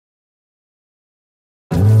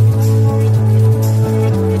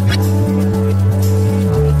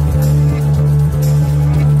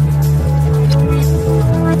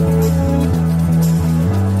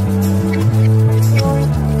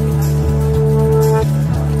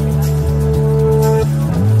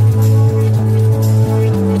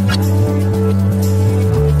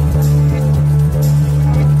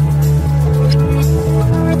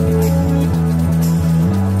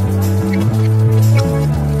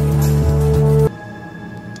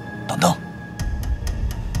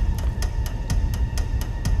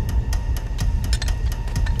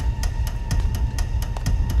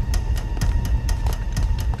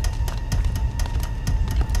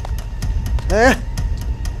哎，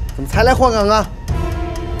怎么才来换岗啊？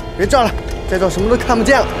别照了，再照什么都看不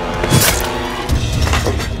见了。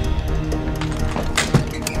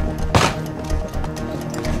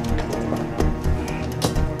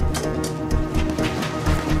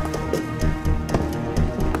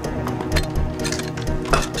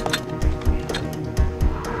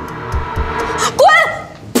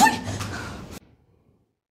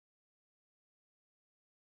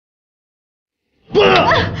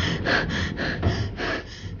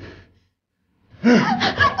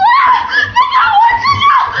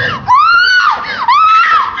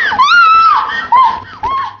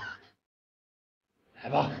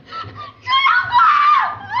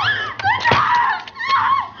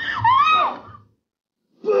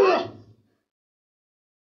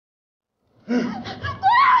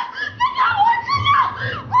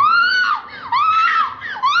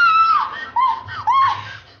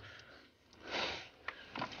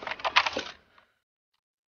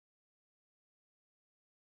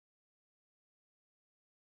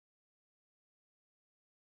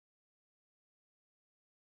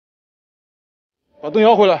把灯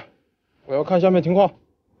摇回来，我要看下面情况。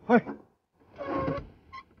哎。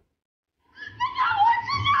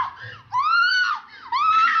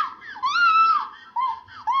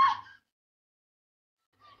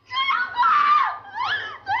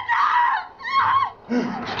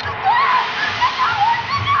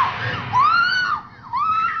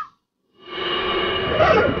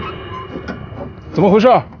怎么回事？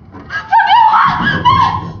放开我！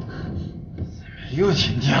又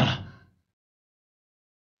停电了。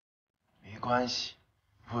没关系，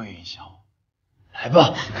不影响我。来吧。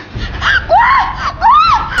滚！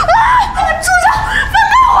住手！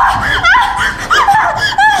放开我！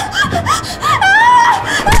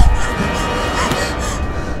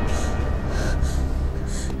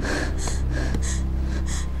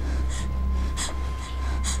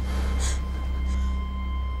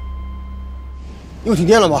又停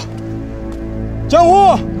电了吗？江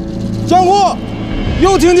湖，江湖，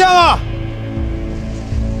又停电了！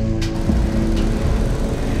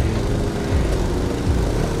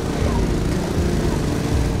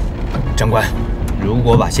长官，如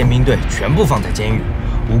果把宪兵队全部放在监狱，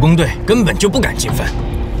武工队根本就不敢进犯。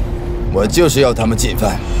我就是要他们进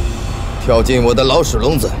犯，跳进我的老鼠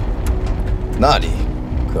笼子。那里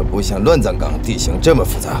可不像乱葬岗地形这么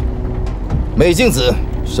复杂。美静子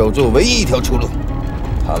守住唯一一条出路。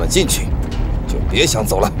 他们进去，就别想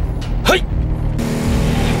走了。嘿！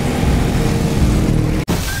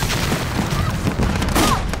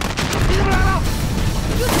你怎么来了？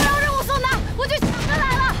有重要任务送达，我就抢着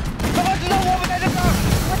来了。怎么知道我们在这儿？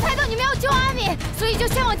我猜到你们要救阿敏，所以就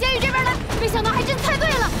先往监狱这边来。没想到还真猜对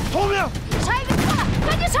了。聪明！查一个车，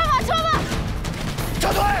赶紧上马车吧！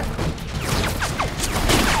撤退！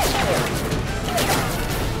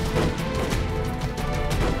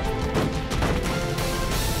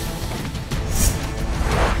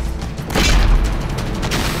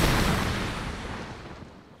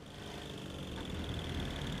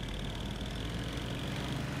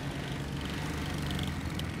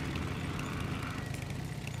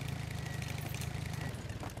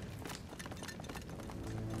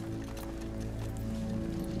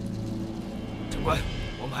 长官，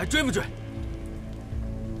我们还追不追？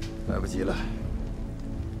来不及了，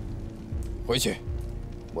回去。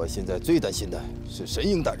我现在最担心的是神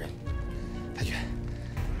鹰大人。太君，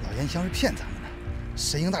老烟枪是骗咱们的，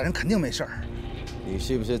神鹰大人肯定没事儿。你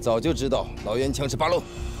是不是早就知道老烟枪是八路？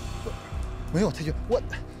没有，太君，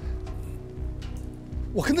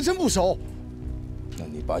我跟他真不熟。那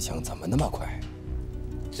你拔枪怎么那么快？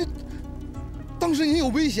这当时也有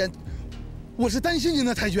危险，我是担心您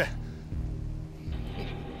的，太君。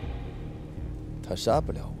 他杀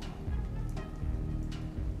不了我。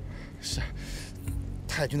是，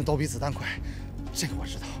太君的刀比子弹快，这个我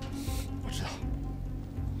知道，我知道。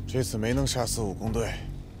这次没能杀死武工队，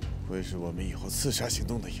会是我们以后刺杀行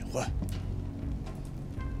动的隐患。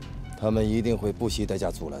他们一定会不惜代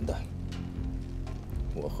价阻拦的。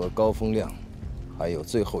我和高风亮还有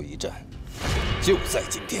最后一战，就在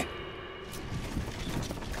今天。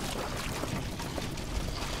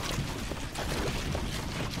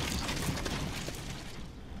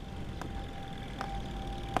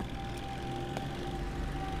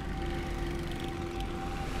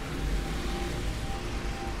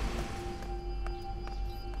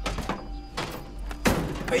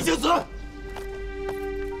 北京子，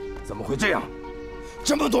怎么会这样？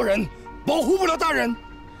这么多人保护不了大人。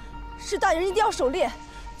是大人一定要狩猎，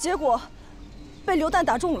结果被榴弹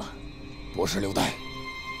打中了。不是榴弹，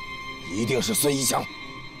一定是孙一强。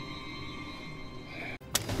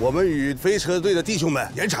我们与飞车队的弟兄们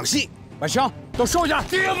演场戏，把枪都收下！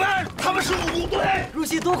弟兄们，他们是武工队，入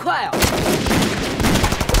戏多快啊！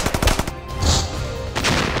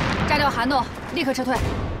炸掉涵洞，立刻撤退。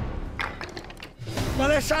把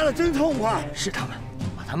他杀得真痛快。是他们，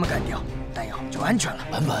把他们干掉，弹药就安全了。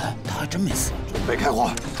版本，他还真没死。准备开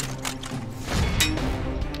火。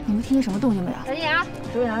你们听见什么动静没有？小金牙，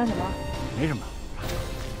手里拿着什么？没什么。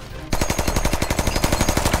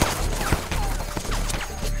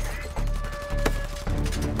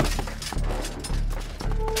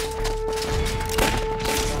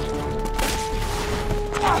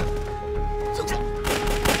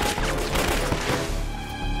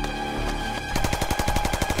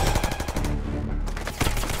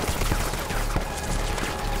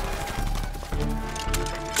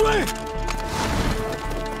 追！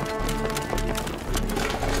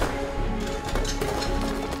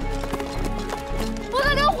不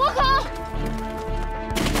能留活口！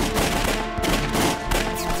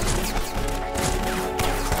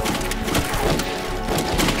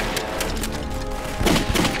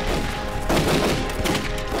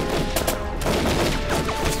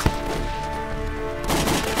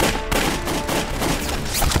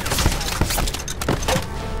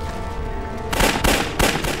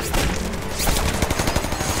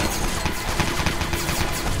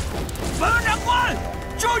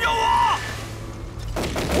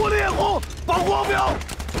保镖，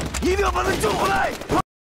一定要把他救回来！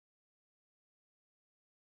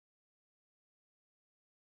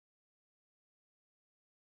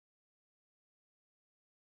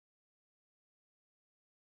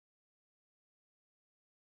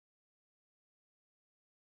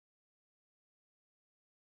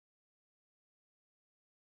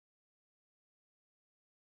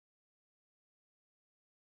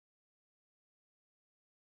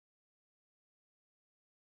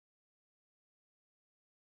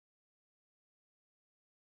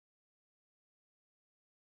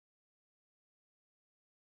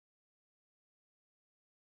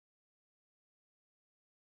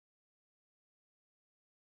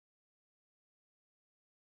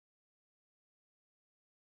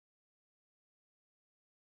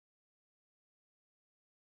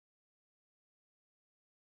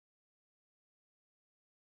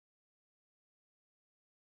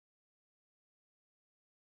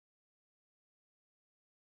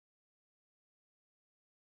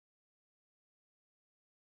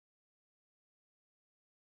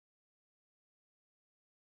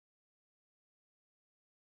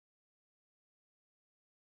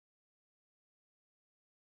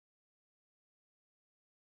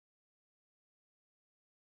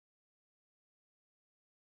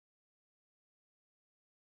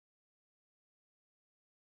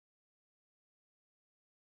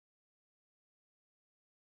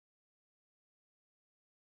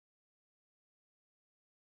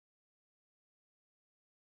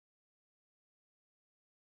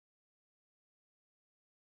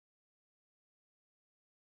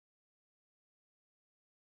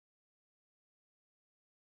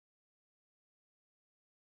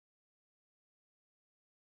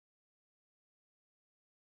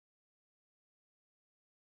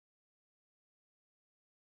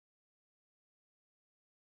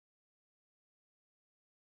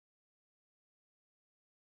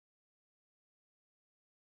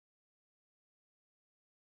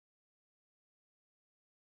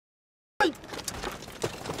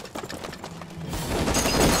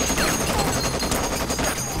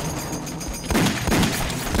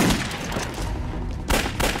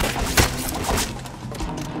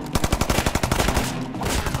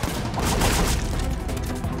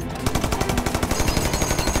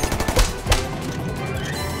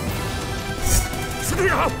队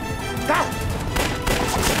长，打！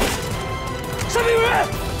上面有人！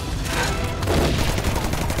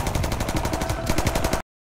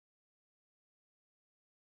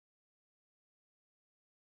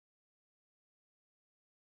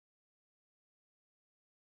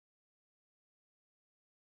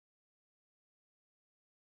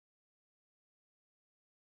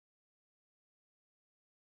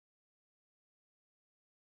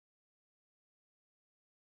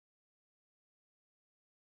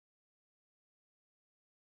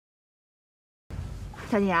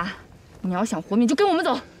小金牙，你要想活命，就跟我们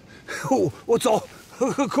走。我走，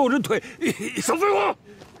可我这腿，少废话。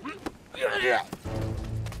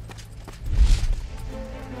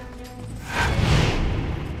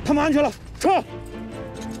他们安全了，撤！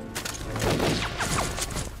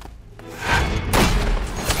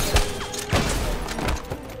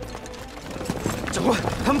长官，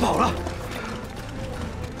他们跑了。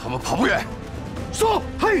他们跑不远。说，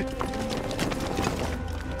嘿。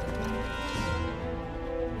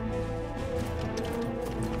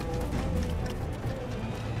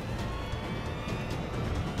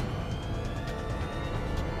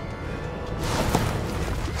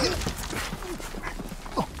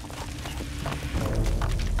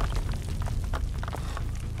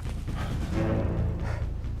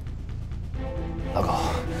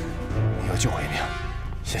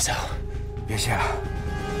先生，别谢了，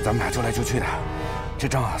咱们俩救来救去的，这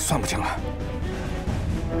账啊算不清了。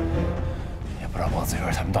也不知道王子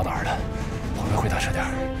元他们到哪儿了，会不会回大车点？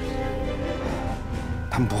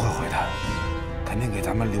他们不会回的，肯定给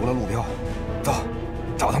咱们留了路标。走，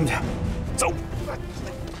找他们去。走。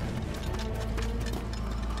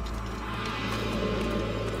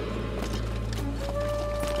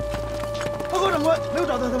报告长官，没有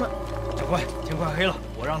找到他们。长官，天快黑了，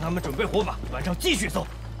我让他们准备火把，晚上继续搜。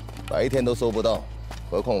白天都搜不到，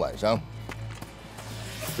何况晚上？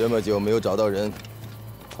这么久没有找到人，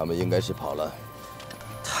他们应该是跑了。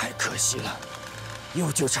太可惜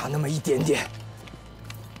了，就差那么一点点。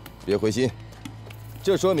别灰心，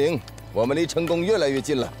这说明我们离成功越来越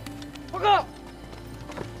近了。报告，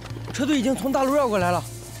车队已经从大路绕过来了。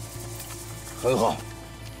很好，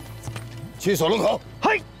去锁龙口。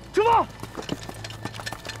嘿，出发！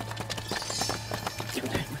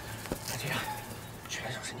全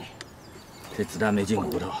都是你。这子弹没进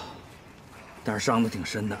骨头，但是伤得挺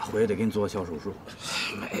深的，回去得给你做个小手术。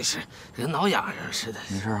没事，跟挠痒痒似的。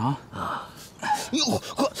没事啊？啊。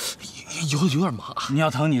有点麻。你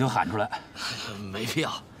要疼你就喊出来。没必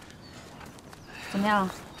要。怎么样？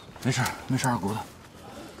没事，没事，二骨头。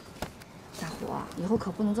大虎，以后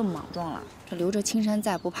可不能这么莽撞了。这留着青山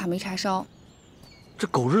在，不怕没柴烧。这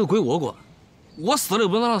狗日的归我管，我死了也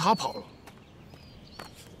不能让他跑了。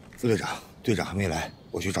副队长，队长还没来，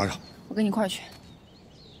我去找找。我跟你一块儿去。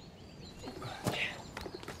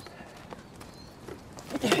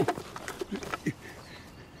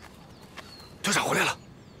队长回来了。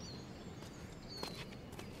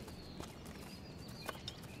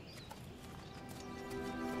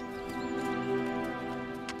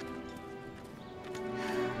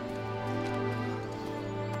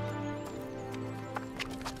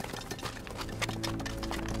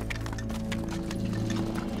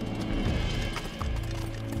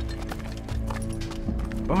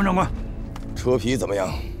本本长官，车皮怎么样？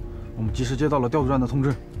我们及时接到了调度站的通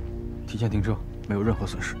知，提前停车，没有任何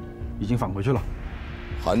损失，已经返回去了。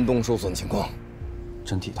涵洞受损情况？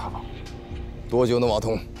整体塌方。多久能挖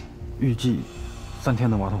通？预计3天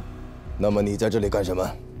能挖通。那么你在这里干什么？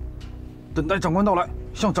等待长官到来，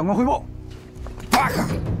向长官汇报。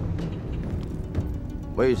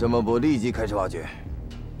为什么不立即开始挖掘？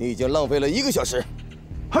你已经浪费了1个小时。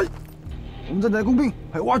嗨，我们正在工兵，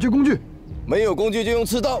还有挖掘工具。没有工具就用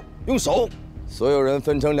刺刀，用手。所有人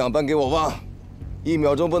分成2班给我挖，1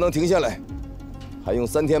秒钟不能停下来。还用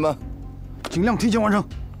3天吗？尽量提前完成。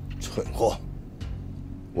蠢货！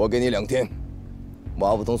我给你2天，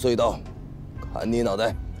挖不通隧道，砍你脑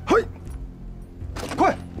袋！嘿，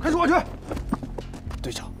快开始挖掘！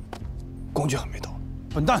队长，工具还没到。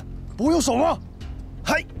笨蛋，不会用手吗？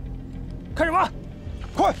嗨，开始挖！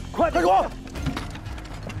快开始挖！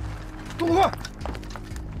动作快！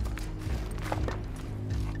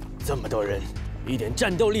这么多人，一点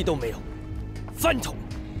战斗力都没有，饭桶！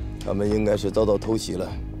他们应该是遭到偷袭了，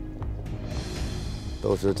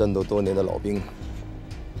都是战斗多年的老兵，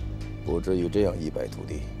不至于这样一败涂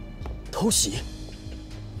地。偷袭？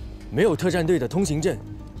没有特战队的通行证，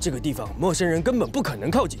这个地方陌生人根本不可能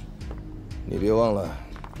靠近。你别忘了，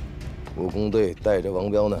武工队带着王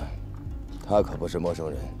彪呢，他可不是陌生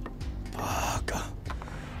人。八嘎，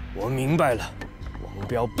我明白了，王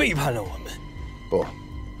彪背叛了我们。不。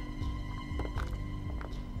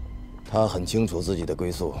他很清楚自己的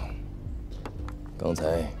归宿。刚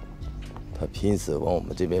才他拼死往我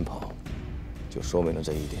们这边跑，就说明了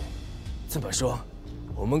这一点。这么说，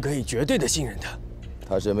我们可以绝对的信任他。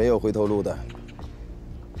他是没有回头路的，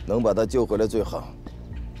能把他救回来最好，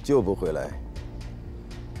救不回来，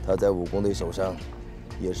他在武工队手上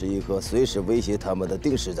也是一颗随时威胁他们的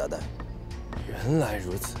定时炸弹。原来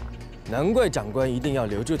如此，难怪长官一定要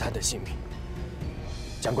留住他的性命。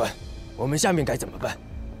长官，我们下面该怎么办？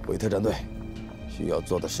回特战队，需要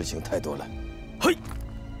做的事情太多了。嘿！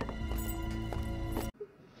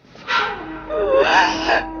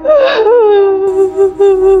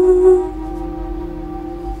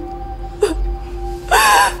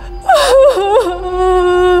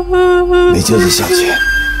梅经理小姐，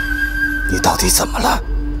你到底怎么了？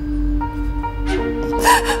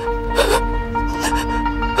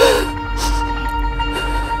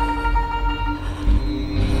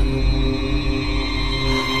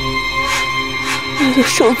为了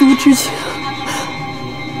手足之情，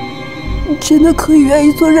你真的可以愿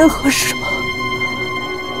意做任何事吗？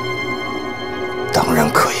当然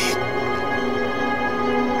可以。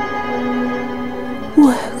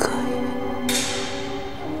我也可以。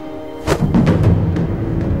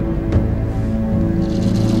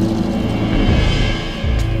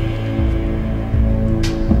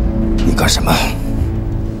你干什么？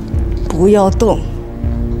不要动，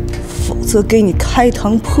否则给你开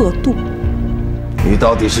膛破肚。你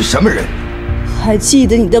到底是什么人？还记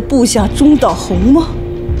得你的部下中岛宏吗？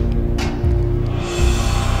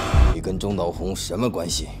你跟中岛宏什么关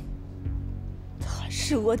系？他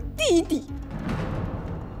是我弟弟。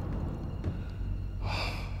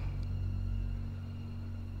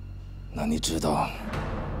那你知道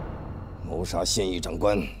谋杀县狱长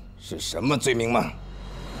官是什么罪名吗？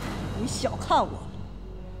你小看我了，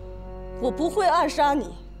我不会暗杀你，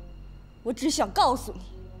我只想告诉你，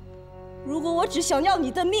如果我只想要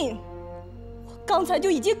你的命，我刚才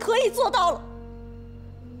就已经可以做到了。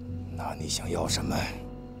那你想要什么？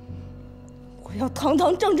我要堂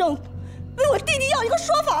堂正正为我弟弟要一个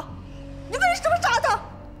说法。你为什么杀他？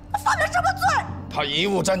他犯了什么罪？他贻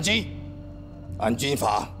误战机，按军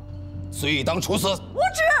法，罪当处死。无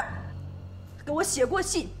耻！他给我写过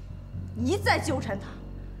信，你一再纠缠他，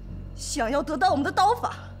想要得到我们的刀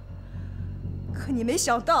法。可你没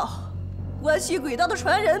想到，关西鬼道的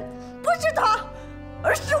传人不是他，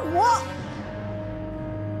而是我。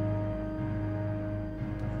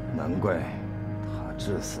难怪他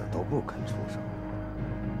至死都不肯出手。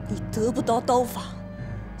你得不到刀法，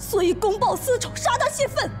所以公报私仇，杀他泄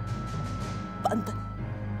愤。版本，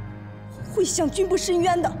我会向军部申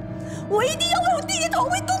冤的，我一定要为我弟弟讨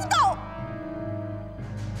回公道。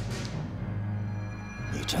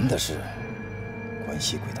你真的是关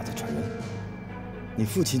西鬼道的传人？你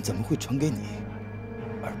父亲怎么会传给你，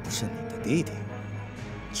而不是你的弟弟？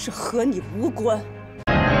这和你无关。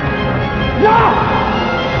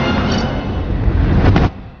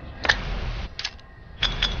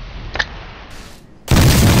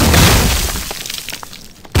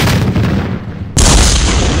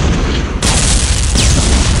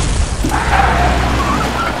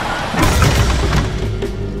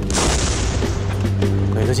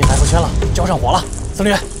鬼子进排头圈了，交上火了，司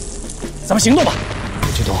令员，咱们行动吧。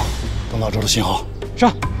别激动，等老周的信号。是。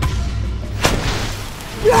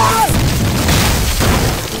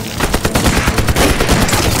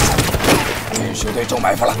军师队中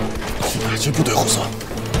埋伏了，是哪支部队护送？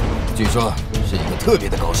据说是一个特别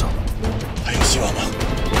的高手，还有希望吗？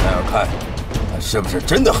那要看他是不是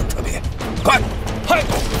真的很特别。快，嗨！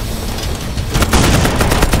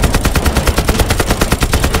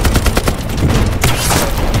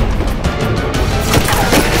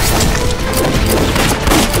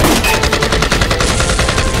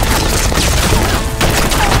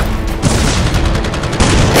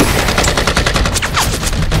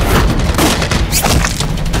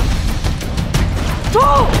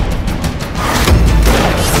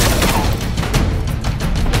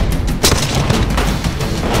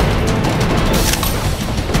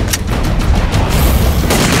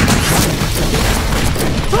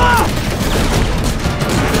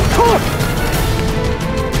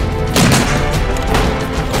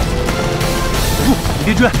你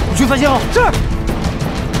别追，我去发信号。是。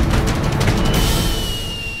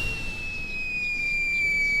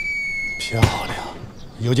漂亮，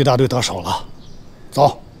游击大队得手了。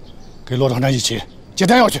走，跟骆长战一起接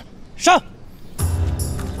弹药去。上。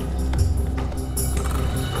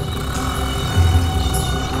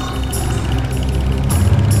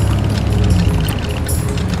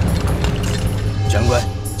长官，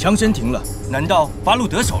枪声停了，难道八路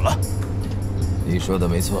得手了？你说的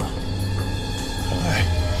没错。看来，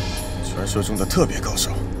传说中的特别高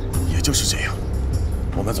手，也就是这样。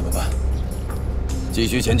我们怎么办？继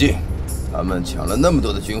续前进。他们抢了那么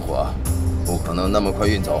多的军火，不可能那么快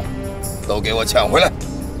运走，都给我抢回来！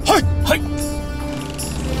嗨嗨！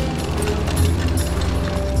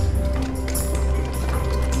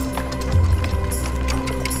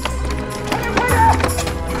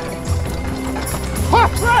快！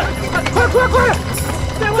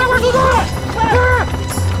再快速度！快！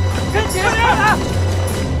跟紧！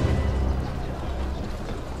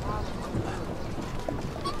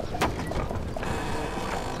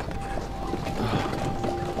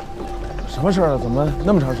什么事儿啊？怎么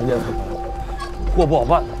那么长时间才回来？货不好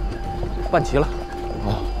办，办齐了。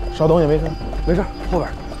稍等，也没事，没事，后边。